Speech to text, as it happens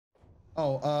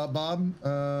Oh, Bob,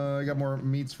 I got more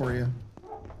meats for you.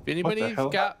 If anybody's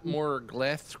got more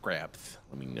glass scraps,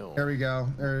 let me know. There we go.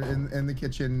 They're in the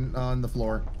kitchen on the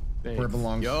floor. Thanks. Where it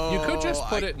belongs. You could just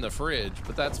put it in the fridge,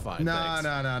 but that's fine. No.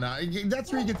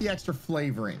 That's where you get the extra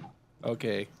flavoring.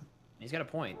 Okay. He's got a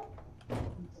point.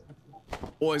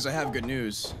 Boys, I have good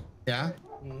news. Yeah?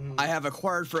 I have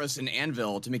acquired for us an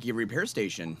anvil to make a repair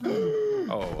station.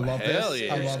 Oh, I love hell this.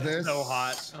 yeah. I love this. So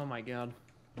hot. Oh my god.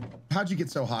 How'd you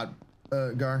get so hot,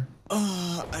 Gar?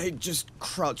 I just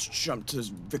crouch jumped to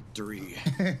victory.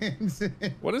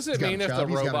 What does it mean if the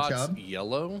robot's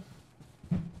yellow?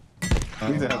 A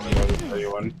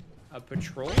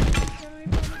patrol?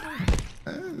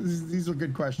 These are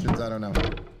good questions. I don't know.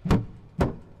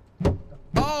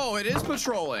 Oh, it is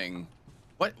patrolling.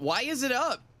 What? Why is it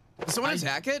up? Did someone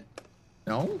attack it?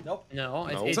 No. Nope. No,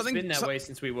 it's been that way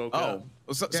since we woke up.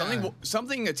 Oh,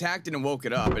 something attacked it and woke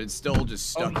it up, but it's still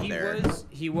just stuck there.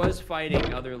 He was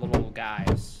fighting other little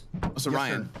guys. So yes,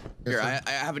 Ryan, here I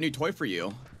have a new toy for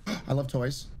you. I love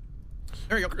toys.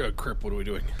 There you go. Crip, what are we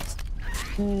doing?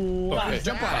 Ooh, okay.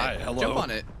 Jump on it. Hello. Jump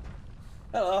on it.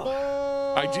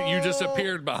 Hello. You just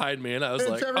appeared behind me, and I was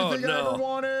like, oh no. I ever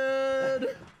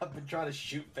wanted. I've been trying to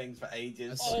shoot things for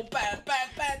ages. Oh, bad.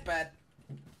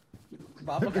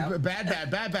 Bob, look out.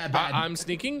 Bad. I'm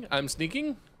sneaking. You're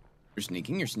sneaking.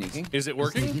 Is it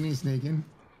working? He's sneaking.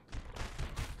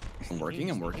 I'm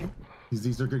working.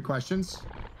 These are good questions.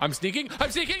 I'm sneaking. More.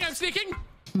 I'm sneaking.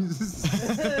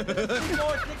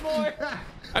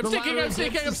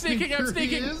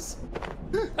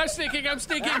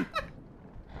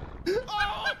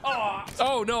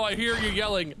 Oh no, I hear you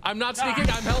yelling. I'm not sneaking.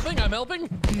 I'm helping.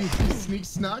 You sneak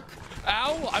snuck.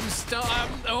 Ow, I'm still.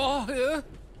 Yeah.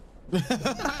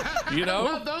 You know.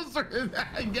 Well, those are.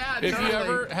 Yeah. If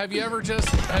totally. have you ever?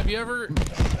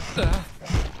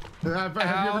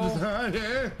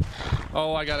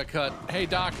 Oh, I got a cut. Hey,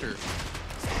 doctor.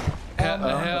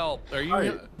 Help!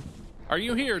 Are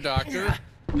you here, doctor?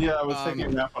 Yeah, I was taking a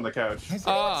nap on the couch. Has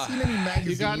anyone seen any magazines?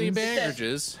 You got any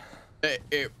bandages? Yeah.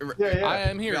 I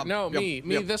am here. Me,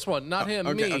 this one, not him.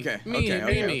 Me.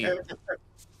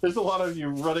 There's a lot of you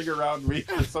running around me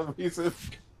for some reason.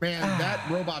 Man, that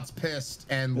robot's pissed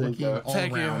and looking all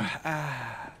around.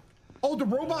 Oh, the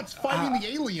robot's fighting the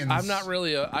aliens. I'm not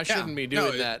really I shouldn't be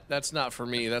doing that. That's not for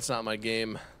me. That's not my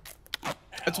game.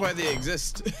 That's why they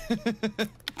exist.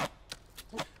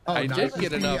 I did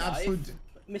get enough.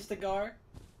 Mr. Gar?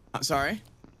 Sorry?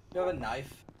 You have a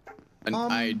knife?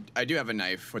 I do have a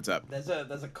knife. What's up? There's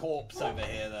a corpse over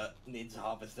here that needs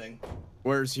harvesting.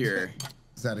 Where's here?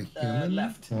 Is that a human?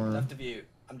 Left of you.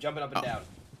 I'm jumping up and down.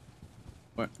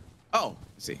 What? Oh,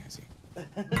 I see.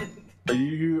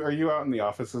 Are you out in the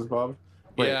offices, Bob?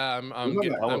 Wait, yeah, I'm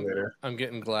getting elevator. I'm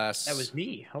getting glass. That was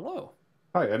me. Hello.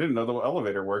 Hi, I didn't know the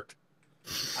elevator worked.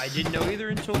 I didn't know either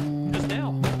until just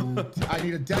now. I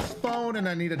need a desk phone and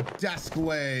I need a desk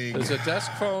leg. There's a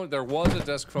desk phone. There was a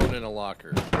desk phone in a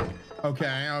locker.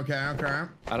 Okay. I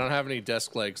don't have any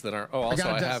desk legs that aren't. Oh, also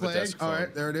I have a desk phone. All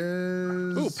right, there it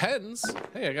is. Ooh, pens.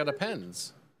 Hey, I got a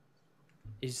pens.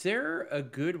 Is there a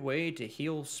good way to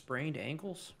heal sprained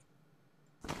ankles?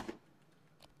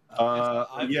 Yeah,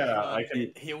 I can.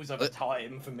 It heals over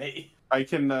time for me. I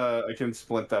can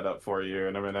splint that up for you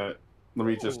in a minute. Let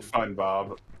me just find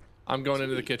Bob. I'm going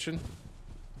into the kitchen.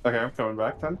 Okay, I'm coming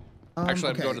back then. Actually,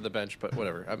 I'm going to the bench, but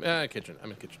whatever. I'm in the kitchen.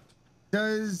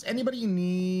 Does anybody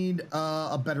need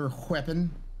a better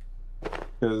weapon?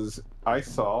 Because I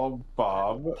saw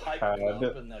Bob had.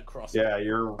 Yeah,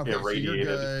 you're irradiated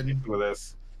so you're with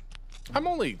this. I'm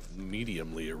only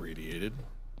mediumly irradiated.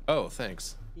 Oh,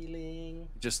 thanks. Healing.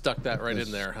 Just stuck that right in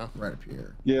there, huh? Right up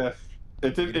here. Yeah.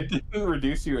 It didn't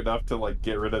reduce you enough to like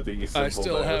get rid of the. I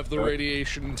still have the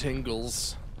radiation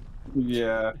tingles.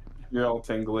 Yeah, you're all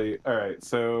tingly. All right,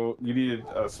 so you needed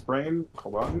a sprain.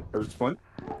 Hold on, or splint.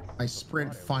 My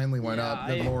sprint finally went up.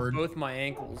 Good lord. Both my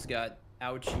ankles got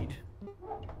ouchied.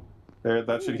 There,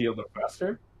 that should heal them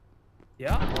faster.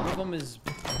 Yeah, one of them is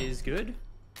good.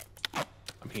 I'm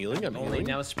healing. Only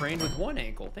now sprained with one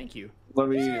ankle. Thank you. Let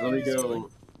me go.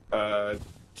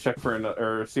 Check for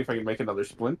another, or see if I can make another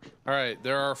splint. All right,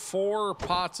 there are 4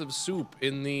 pots of soup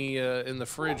in the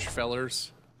fridge,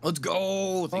 fellers. Let's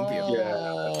go. Thank you.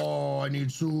 Oh, I need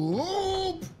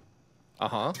soup.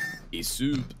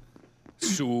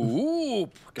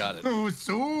 Soup. Got it. Oh,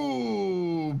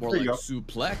 soup. More like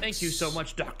suplex. Thank you so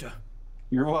much, doctor.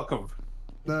 You're welcome.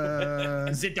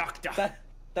 The doctor.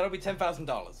 That'll be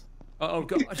 $10,000. Oh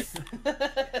god.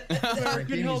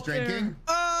 He's drinking.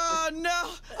 Oh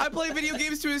no! I play video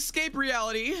games to escape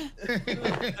reality.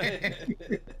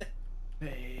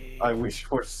 I wish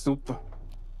for soup.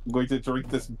 I'm going to drink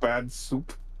this bad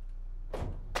soup.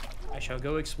 I shall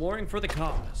go exploring for the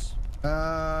cause.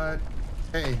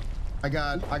 Hey, I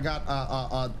got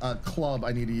a club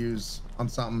I need to use on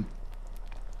something.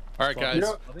 All right, guys.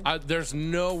 There's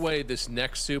no way this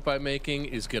next soup I'm making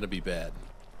is gonna be bad.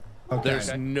 Okay.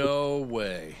 There's no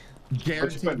way.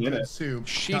 Guaranteed good soup.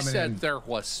 She said there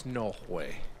was no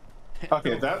way.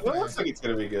 Okay, that looks like it's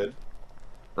gonna be good.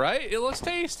 Right? It looks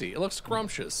tasty. It looks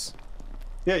scrumptious.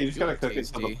 Yeah, you just gotta cook it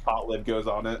so the pot lid goes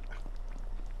on it.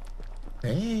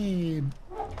 Babe.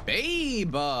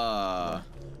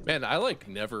 Man, I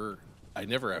never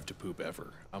have to poop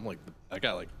ever. I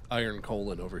got like iron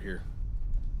colon over here.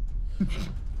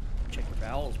 Check your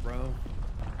bowels, bro.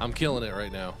 I'm killing it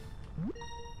right now.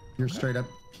 You're straight up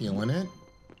killing it.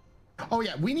 Oh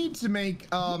yeah, we need to make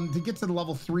to get to the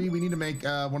level 3. We need to make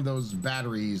one of those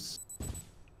batteries.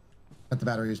 Not the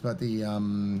batteries, but the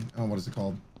oh, what is it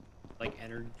called? Like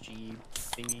energy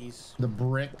thingies. The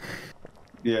brick.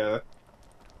 Yeah.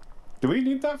 Do we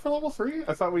need that for level 3?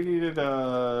 I thought we needed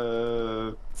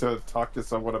to talk to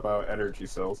someone about energy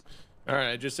cells. All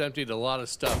right, I just emptied a lot of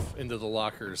stuff into the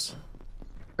lockers.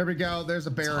 There we go. There's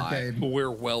a barricade. We're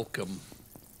welcome.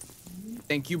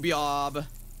 Thank you, Bob.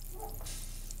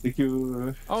 Thank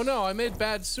you. Oh no, I made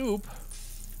bad soup.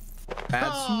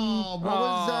 Bad soup. What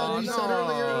was that you said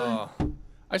earlier?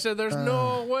 I said there's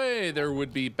no way there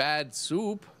would be bad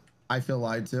soup. I feel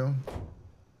lied to.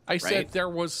 I said there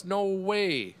was no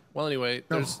way. Well, anyway,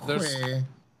 there's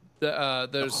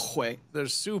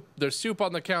soup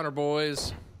on the counter,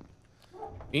 boys.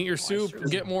 Eat your soup.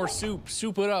 Get more soup.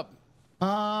 Soup it up.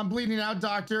 I'm bleeding out,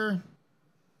 doctor.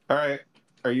 All right.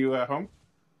 Are you at home?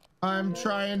 I'm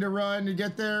trying to run to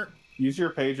get there. Use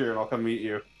your pager and I'll come meet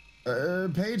you.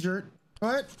 Pager?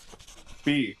 What?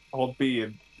 B. Hold B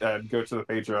and go to the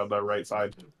pager on the right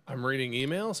side. I'm reading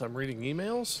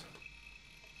emails.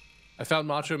 I found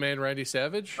Macho Man Randy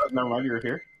Savage. Oh, never mind, you're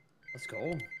here. Let's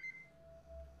go.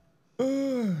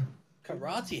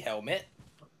 Karate helmet.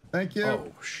 Thank you.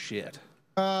 Oh shit.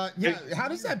 Yeah. How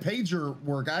does that pager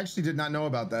work? I actually did not know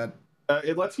about that.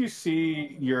 It lets you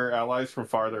see your allies from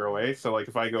farther away. So, like,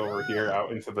 if I go over here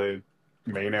out into the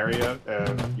main area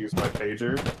and use my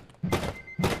pager.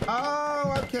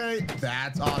 Oh, okay.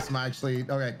 That's awesome, actually.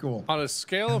 Okay, cool. On a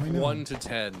scale of 1 to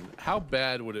 10, how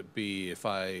bad would it be if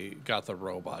I got the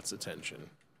robot's attention?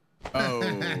 Oh.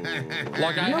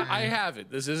 Like, I have it.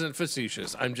 This isn't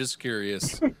facetious. I'm just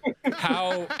curious.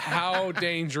 How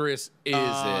dangerous is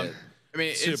it? I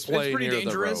mean, it's pretty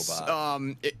dangerous.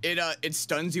 It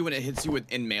stuns you when it hits you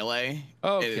in melee.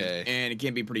 Okay. And it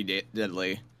can be pretty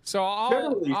deadly. So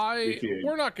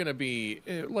we're not gonna be.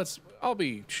 I'll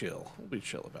be chill. We'll be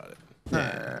chill about it.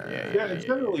 Yeah.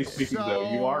 Generally speaking,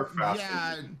 though, you are faster.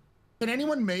 Yeah. Can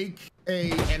anyone make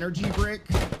a energy brick?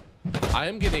 I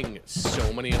am getting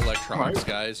so many electronics,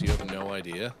 guys. You have no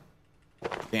idea.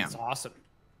 Damn. That's awesome.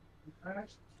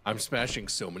 I'm smashing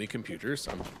so many computers.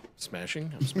 I'm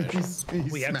smashing.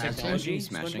 We have technology,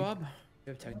 smashing. SpongeBob?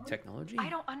 We have technology?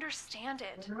 I don't understand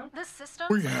it. The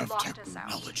system have locked us out.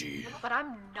 technology. But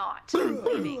I'm not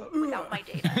leaving without my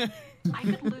data. I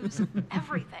could lose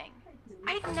everything.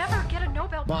 I'd never get a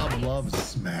Nobel Bob Prize. loves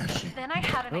smashing. Then I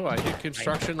had an Oh, I idea. did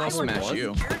construction I level smash 1.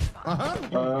 you.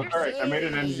 All right, I made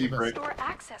an energy brick. Store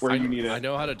access. Where you need it. I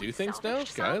know how to do things now,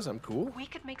 Salvage guys. some. I'm cool. We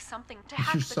could make something to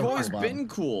hack You're the so door. Always Bob. been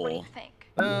What do you cool. think?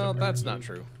 No, that's not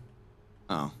true.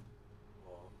 Oh.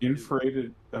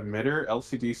 Infrared emitter,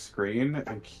 LCD screen,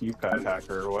 and keypad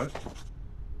hacker. What?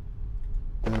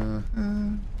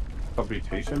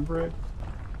 Computation brick?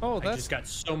 Oh, I just got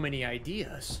so many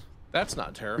ideas. that's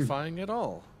not terrifying at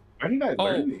all. Why did I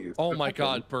learn these? Oh my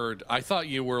God, Bird! I thought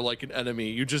you were like an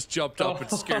enemy. You just jumped up and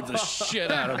scared the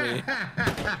shit out of me.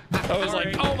 I was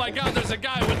like, oh my God, there's a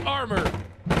guy with armor.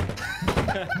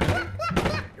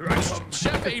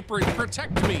 Chef Apron,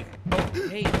 protect me.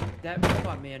 Hey, that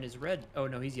robot man is red. Oh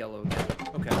no, he's yellow.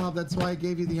 Okay. Bob, that's why I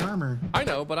gave you the armor. I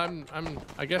know, but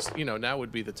I guess, now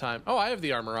would be the time. Oh, I have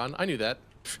the armor on. I knew that.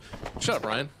 Shut up,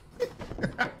 Ryan.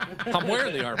 I'm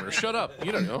wearing the armor. Shut up.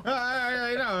 You don't know.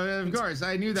 I know, of course.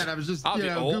 I knew that. I was just, goofing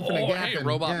and gapping. Hey,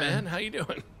 robot man. How you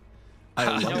doing?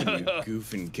 I love when you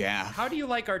goof and gaff. How do you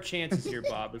like our chances here,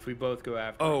 Bob, if we both go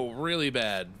after him? Oh, really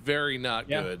bad. Very not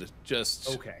good.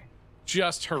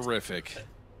 Just horrific.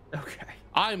 Okay.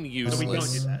 I'm useless. we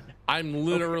don't do that. I'm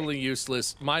literally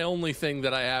useless. My only thing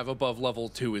that I have above level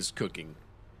 2 is cooking.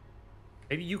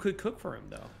 Maybe you could cook for him,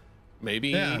 though.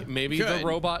 Maybe Good. the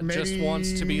robot just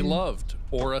wants to be loved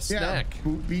or a snack.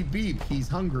 Boop, beep, beep. He's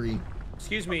hungry.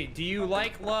 Excuse me, do you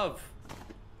like love?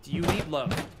 Do you need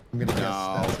love? I'm gonna guess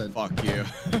that's No, it. fuck you.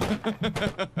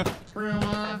 Screw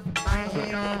off. I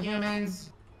hate all humans.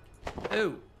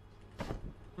 Oh.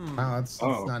 Wow, that's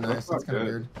Oh, not that's nice. not That's kind of good.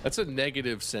 weird. That's a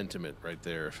negative sentiment right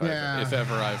there, if, Yeah. if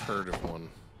ever I've heard of one.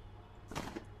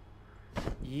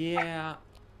 Yeah.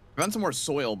 I found some more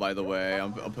soil, by the way.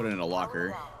 I'll put it in a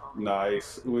locker.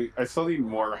 Nice. I still need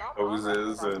more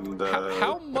hoses and.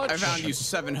 How much? I found you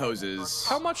 7 hoses.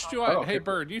 How much do I? Oh, Hey, okay.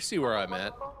 Bird, you see where I'm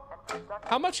at?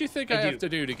 How much you think I have to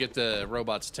do to get the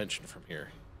robot's attention from here?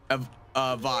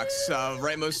 Vox,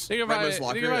 rightmost Think if rightmost I,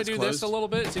 locker. think if I that's do closed. this a little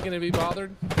bit, is he going to be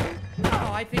bothered? No,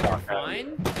 I think we're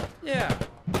fine. Yeah.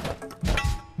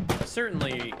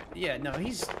 Certainly. Yeah. No,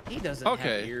 he doesn't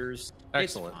Okay. have ears.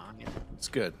 Excellent. It's fine. It's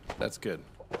good. That's good.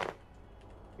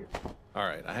 All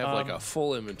right, I have like a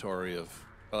full inventory of.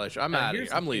 I'm out of here.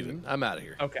 here's I'm the leaving. thing. I'm out of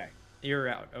here. Okay. You're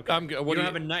out. Okay. I'm good. What You do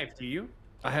don't you- have a knife, do you?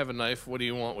 I have a knife. What do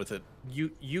you want with it?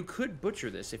 You could butcher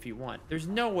this if you want. There's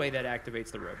no way that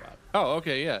activates the robot. Oh,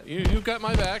 okay, yeah. You got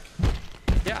my back.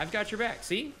 Yeah, I've got your back.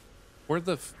 See? Where'd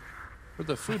the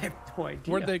I food? have no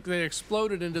idea. Where'd they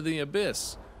exploded into the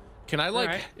abyss? Can I like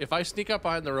Alright. if I sneak up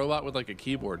behind the robot with like a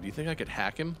keyboard? Do you think I could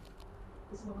hack him?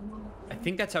 I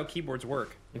think that's how keyboards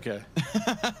work. Okay.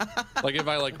 Like if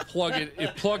I like plug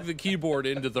the keyboard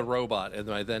into the robot, am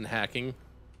I then hacking?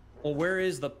 Well, where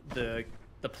is the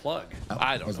plug?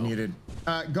 I don't was know. muted.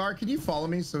 Gar, can you follow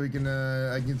me so we can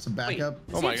I get some backup?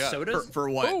 Wait, Oh does he my have God. sodas? For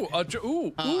what?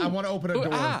 Ooh, I want to open a door.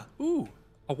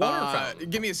 A water fountain.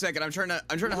 Give me a second. I'm trying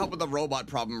to help with the robot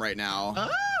problem right now.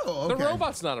 Oh, The okay.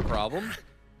 robot's not a problem.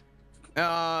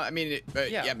 I mean,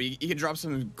 Yeah. yeah, but you could drop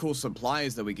some cool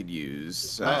supplies that we could use.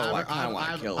 So I I kind of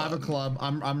want to kill I have a him. club.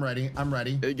 I'm ready. I'm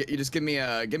ready. You just give me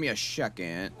a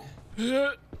second.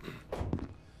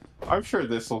 I'm sure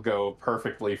this will go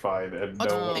perfectly fine, and no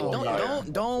one will die.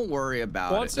 Don't worry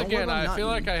about Once it. Don't worry again, about I feel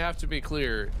nothing. like I have to be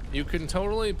clear. You can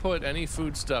totally put any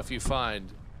food stuff you find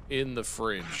in the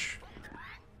fridge.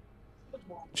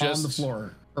 On the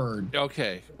floor. Bird.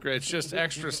 Okay, great. It's just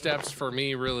extra steps for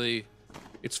me, really.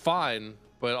 It's fine,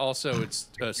 but also it's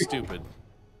stupid.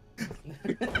 So,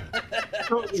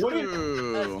 what if-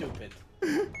 Ooh. Stupid.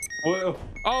 well,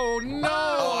 Oh no!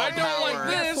 I don't power. like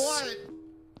this. What?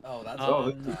 Oh, that's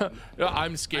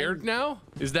I'm scared now.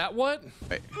 Is that what?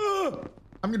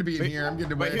 I'm gonna be in here. I'm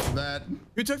getting away wait, from that.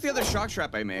 Who took the other shock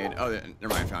trap I made? Oh,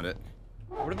 never mind. I found it.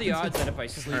 What are the odds that if I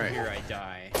sleep Alright. here, I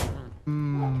die?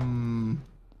 Hmm.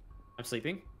 I'm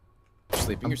sleeping. You're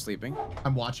sleeping. You're sleeping.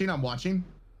 I'm watching. I'm watching.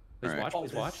 Please Alright. watch. Oh,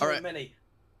 Please there's watch. so Alright. many.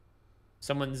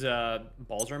 Someone's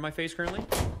balls are in my face currently.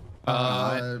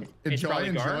 Enjoy, probably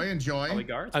enjoy, Gar. enjoy. Probably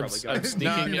Gar. It's I'm, probably I'm Gar.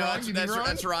 sneaking. No, out. you need Ron?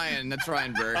 That's Ryan. That's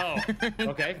Ryan Bird. Oh,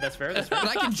 okay. That's fair. That's fair.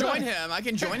 But I can join him. I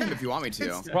can join him if you want me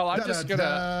to. Well, I'm just gonna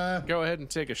Da-da-da. go ahead and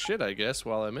take a shit, I guess,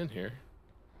 while I'm in here.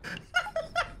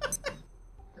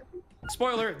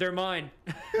 Spoiler, they're mine.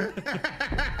 I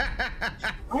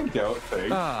don't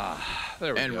think. Ah,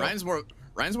 there we And go. Ryan's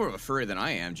more of a furry than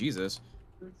I am. Jesus.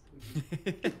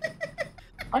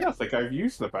 I don't think I've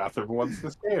used the bathroom once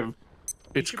this game.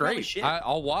 It's should probably great. shit.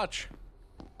 I'll watch.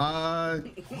 Uh,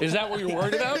 Is that what you're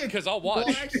worried about? Because I'll watch.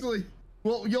 well, actually,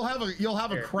 you'll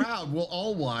have a crowd. We'll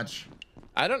all watch.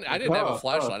 I didn't have Oh, a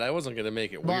flashlight. I wasn't gonna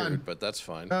make it Come on. weird, but that's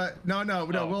fine. No.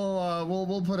 Oh.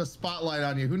 We'll put a spotlight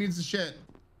on you. Who needs the shit?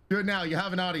 Do it now. You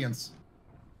have an audience.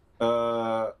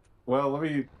 Well, let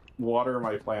me water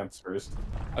my plants first.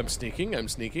 I'm sneaking. I'm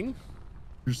sneaking.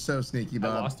 You're so sneaky, I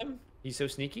Bob. lost him. He's so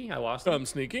sneaky. I lost him. I'm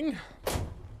sneaking.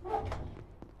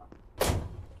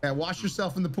 Yeah, wash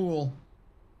yourself in the pool.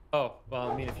 Oh,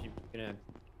 well, I mean, if you're gonna,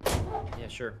 yeah,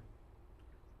 sure.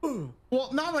 Well,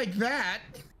 not like that.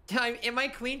 Am I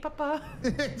queen, Papa?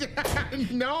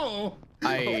 No.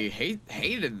 I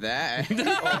hated that.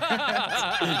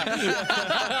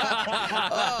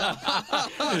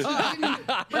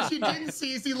 What you didn't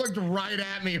see is he looked right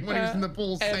at me when he was in the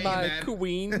pool saying Am I that.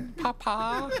 queen,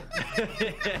 Papa?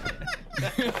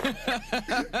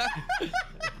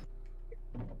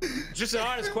 Just an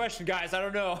honest question, guys. I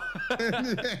don't know.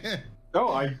 No,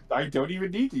 I don't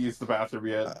even need to use the bathroom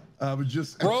yet. I was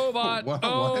just Robot. What?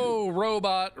 Oh,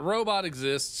 robot. Robot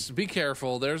exists. Be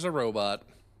careful. There's a robot.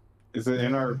 Is it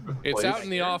in our It's place? out in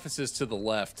the offices to the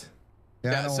left.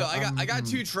 Yeah. So don't- I got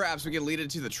 2 traps. We can lead it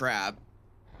to the trap.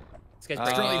 This guy's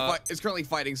It's currently, Uh, it's currently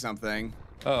fighting something.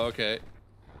 Oh, okay.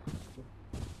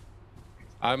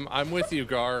 I'm with you,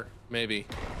 Gar. Maybe.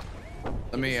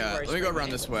 Let me go around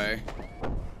this way.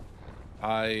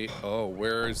 Oh,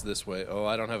 where is this way? Oh,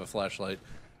 I don't have a flashlight.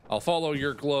 I'll follow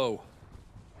your glow.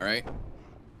 All right.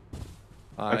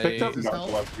 I picked up Does this help?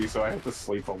 narcolepsy, so I have to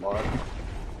sleep a lot.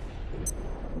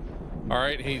 All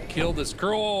right, he killed this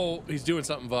girl. Oh, he's doing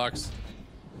something, Vox.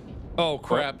 Oh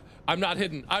crap! I'm not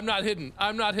hidden. I'm not hidden.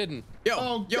 I'm not hidden. Yo,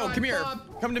 Oh, yo, God, come here.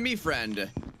 Bob. Come to me, friend.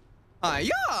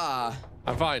 Yeah.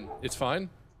 I'm fine. It's fine.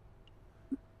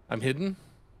 I'm hidden.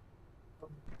 Do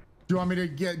you want me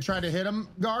to try to hit him,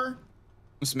 Gar?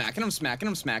 I'm smacking.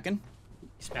 Smacking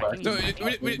So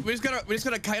we just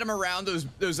gotta kite him around those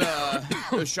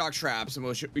shock traps, and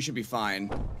we should be fine.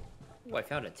 Oh, I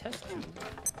found a test tube.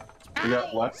 We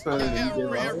got less than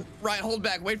Ryan, hold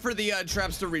back. Wait for the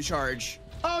traps to recharge.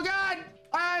 Oh God!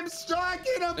 I'm stuck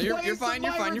in a place. You're fine.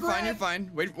 of my regret. You're fine.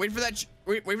 Wait for that.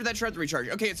 Wait for that trap to recharge.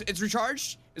 Okay, it's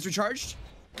recharged. It's recharged.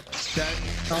 Okay.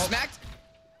 Oh. Smacked.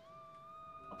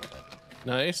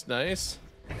 Nice.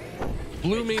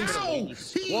 Blue means Ow!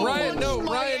 He Ryan. No, punched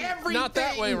my Ryan. Not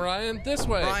that way, everything. Ryan. This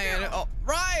way. Ryan. Oh,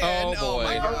 Oh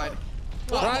my boy. God.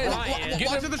 Ryan,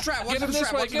 Walk to the trap. Walk Get to him the this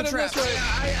trap. way. Walk to Get the him trap. this way.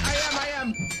 I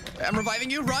am. I'm reviving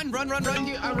you. Run. I'm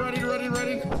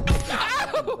running.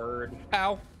 Bird.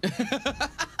 Ow.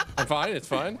 I'm fine. It's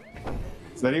fine.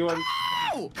 Is anyone?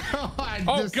 God,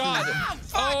 Oh this God.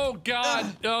 is- Oh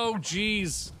God. Oh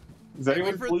jeez. Is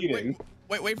anyone bleeding?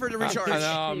 Wait for it to recharge. I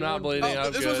know. I'm not bleeding. Oh,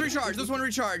 I'm this good. one's recharged. This one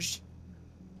recharged.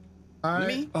 All Let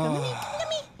right. me.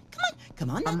 Come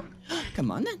on then.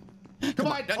 Come on then. Come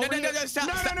on. No, over here. stop.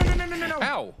 No.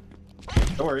 Ow.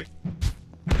 Don't worry.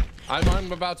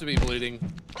 I'm about to be bleeding.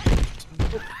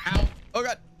 Ow. Oh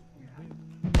God.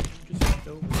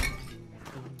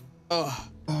 Oh.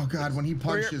 Oh God, when he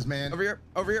punches, man. Over here.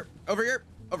 Over here.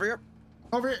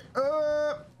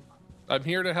 I'm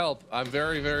here to help. I'm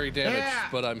very, very damaged, Yeah.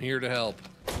 but I'm here to help.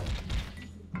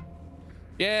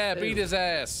 Yeah, beat his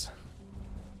ass.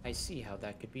 I see how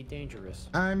that could be dangerous.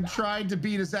 I'm trying to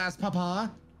beat his ass,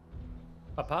 Papa.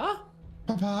 Papa?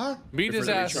 Beat his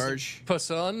for the ass, recharge.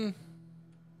 son.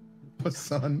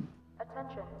 Son.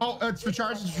 Attention. Oh, it's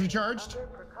recharged. It's recharged.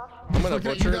 I'm gonna Look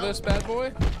at butcher you, though. this bad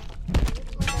boy.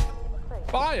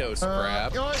 Bio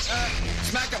scrap.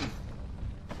 Smack him.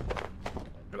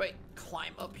 How do I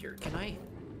climb up here? Can I?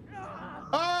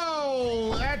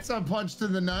 Oh, that's a punch to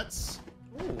the nuts.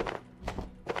 Ooh.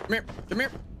 Come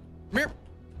here.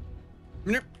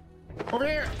 Over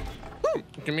here.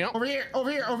 Come out. Over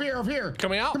here.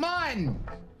 Come out. Come on,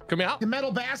 Come out. you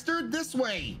metal bastard. This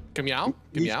way. Come out.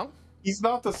 Come out. He's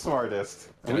not the smartest.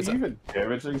 Are we What's up? even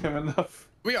damaging him enough?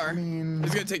 We are. I mean,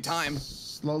 It's gonna take time.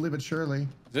 slowly but surely.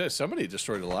 Somebody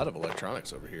destroyed a lot of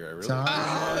electronics over here. I really.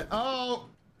 Oh,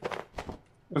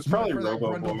 It's probably for that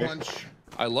Robo grundle Boy. punch.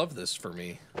 I love this for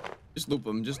me. Just loop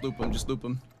him.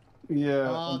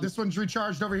 Yeah. This one's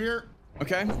recharged over here.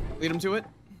 Okay. Lead him to it.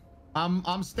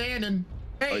 I'm standing.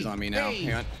 Hey, Oh, he's on me now. Hey,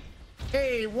 Hang on.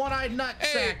 hey, one-eyed nut Hey,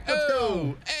 sack. Let's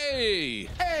go. Hey.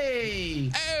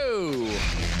 Hey. Oh.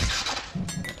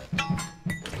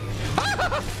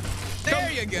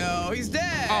 There you go. He's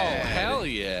dead. Oh, hell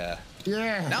yeah.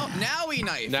 Yeah. Now we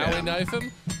knife. Now him. we knife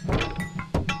him.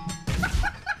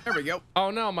 There we go.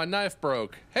 Oh no, my knife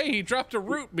broke. Hey, he dropped a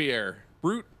root beer.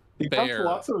 Root He dropped bear.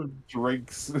 lots of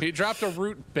drinks. He dropped a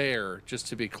root bear, just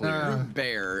to be clear.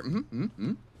 Bear.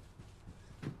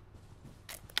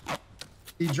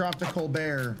 He dropped a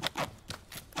Colbert.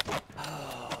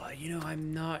 Oh, you know,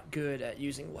 I'm not good at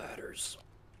using ladders.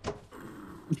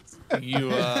 You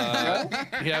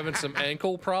having some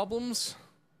ankle problems?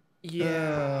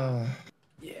 Yeah.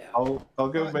 I'll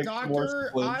go make more Doctor,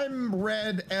 splints. I'm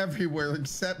red everywhere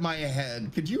except my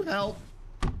head. Could you help?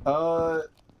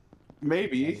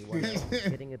 Maybe.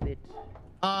 Getting a bit.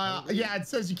 Yeah, it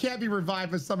says you can't be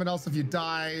revived with someone else if you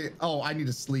die. Oh, I need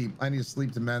to sleep. I need to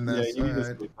sleep to mend Yeah, this. you need to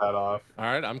Alright. sleep that off. All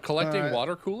right, I'm collecting Alright.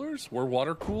 water coolers. We're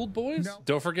water cooled, boys. No.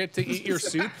 Don't forget to eat your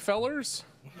soup, fellers.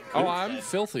 Oh, I'm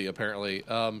filthy apparently.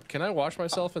 Can I wash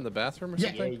myself in the bathroom or Yeah,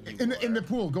 something? in the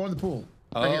pool. Go in the pool.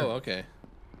 Oh, Right here. okay.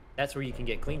 That's where you can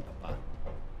get clean, Papa.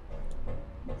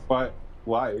 But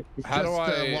why? How do Just,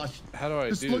 I? wash- How do I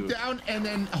Just do? look down and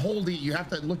then hold E. You have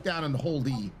to look down and hold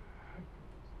E.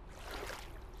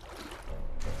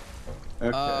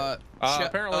 Okay.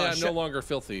 Apparently, I'm no Chef, longer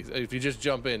filthy. If you just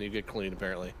jump in, you get clean.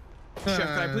 Apparently, can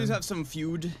I please have some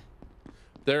food?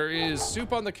 there is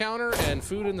soup on the counter and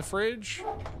food in the fridge.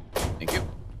 Thank you.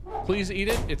 Please eat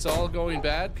it. It's all going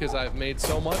bad because I've made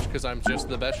so much because I'm just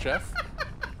the best chef.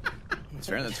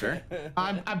 That's fair.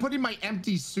 I'm putting my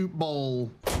empty soup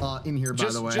bowl in here,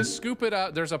 by the way. Just scoop it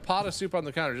out. There's a pot of soup on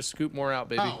the counter. Just scoop more out,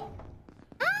 baby. Oh.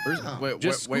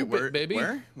 Just scoop where, it, baby.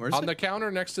 Where's on it? the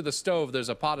counter next to the stove, there's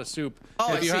a pot of soup.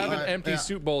 Oh, if I you see. have an empty Yeah.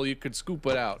 soup bowl, you could scoop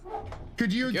it out.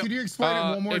 Could you explain it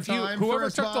one more if you, time? whoever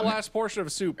first, took the Bob? last portion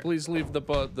of soup, please leave the.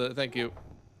 Thank you.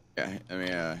 Yeah, I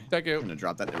mean, Thank you. I'm gonna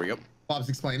drop that. There we go. Bob's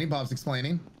explaining. I'm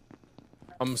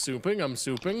souping. I'm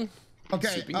souping. Okay.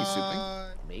 Souping.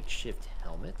 Makeshift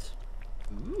helmet.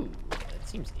 Ooh, that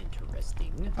seems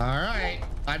interesting. All right.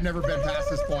 I've never been past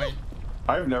this point.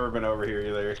 I've never been over here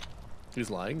either. He's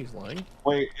lying. He's lying.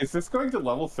 Wait, is this going to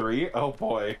level 3? Oh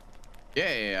boy.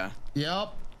 Yeah.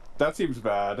 Yep. That seems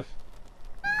bad.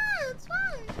 It's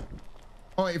fine.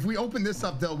 Oh, if we open this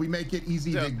up though, we make it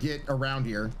easy to get around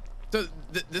here. So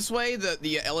this way,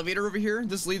 the elevator over here,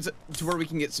 this leads to where we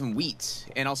can get some wheat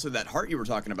and also that heart you were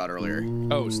talking about earlier. Ooh,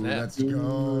 Oh, snap. Let's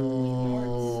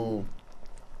go.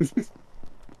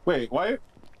 Wait, why?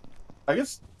 I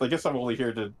guess I'm only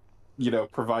here to,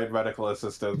 provide medical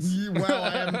assistance. Well, I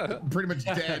am pretty much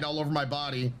dead all over my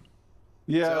body.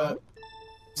 Yeah.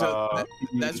 So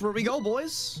that's where we go,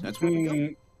 boys. That's where we go.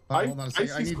 Hold on a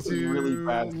second. I need to really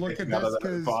bad look at thing out this of that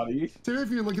because body. if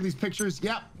you look at these pictures,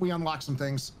 yeah, we unlock some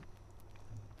things.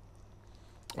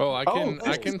 Oh, I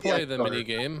can play the sorry. mini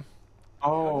game.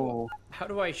 Oh. How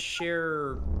do I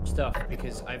share stuff?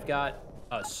 Because I've got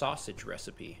a sausage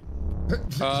recipe.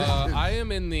 I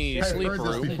am in the I've sleep heard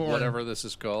this room, before. whatever this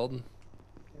is called.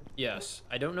 Yes,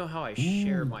 I don't know how I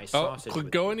share my sausage.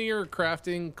 with Go into your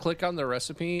crafting, click on the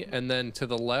recipe, and then to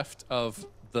the left of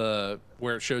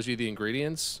where it shows you the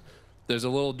ingredients, there's a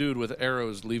little dude with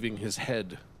arrows leaving his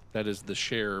head. That is the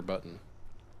share button.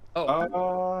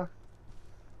 Oh,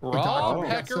 Raw we got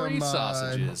peccary some,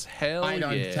 sausages. Hell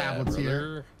iodine yeah, tablets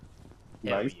brother.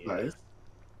 Nice, yeah. nice.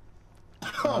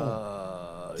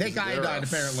 Take Is there iodine, a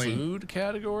apparently. Food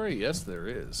category? Yes, there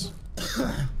is.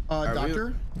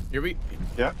 Doctor, Here we.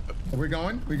 Yeah. are we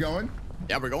going? We going?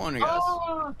 Yeah, we're going, guys.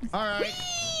 All right.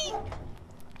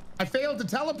 I failed to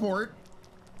teleport.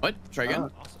 What? Try again.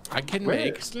 I can Where?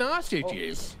 make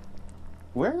sausages.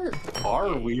 Where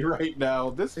are we right now?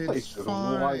 This It's place is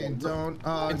fine. wild. Don't.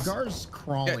 Gar's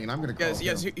crawling. I'm gonna crawl. Guys,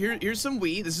 yes. Here's some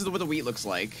wheat. This is what the wheat looks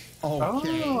like.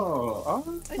 Okay.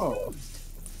 Oh.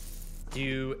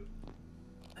 do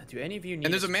any of you need?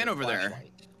 And there's a man over there.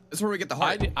 That's where we get the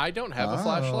heart. I don't have a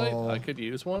flashlight. Oh. I could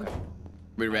use one.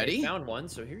 We ready? I found one,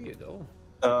 so here you go.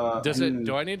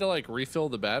 Do I need to like refill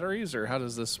the batteries, or how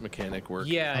does this mechanic work?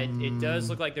 Yeah, it does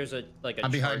look like there's a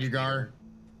I'm behind charge you, Gar. meter,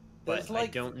 but I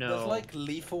don't know. There's like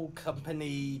lethal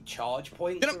company charge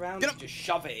points Get up, around. get You up. just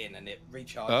shove it in and it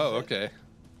recharges. Oh, it. okay.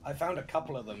 I found a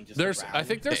couple of them just There's, around. I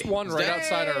think there's Hey, one right stay.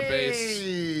 outside our base.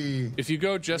 Hey. If you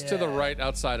go just to the Yeah. right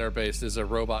outside our base, is a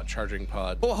robot charging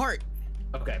pod. Oh, heart.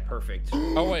 Okay, perfect.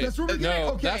 Oh wait, That's where we get it? no,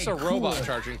 Okay, that's a robot cool.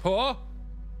 charging. Oh,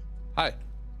 hi.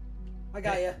 I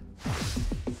got you.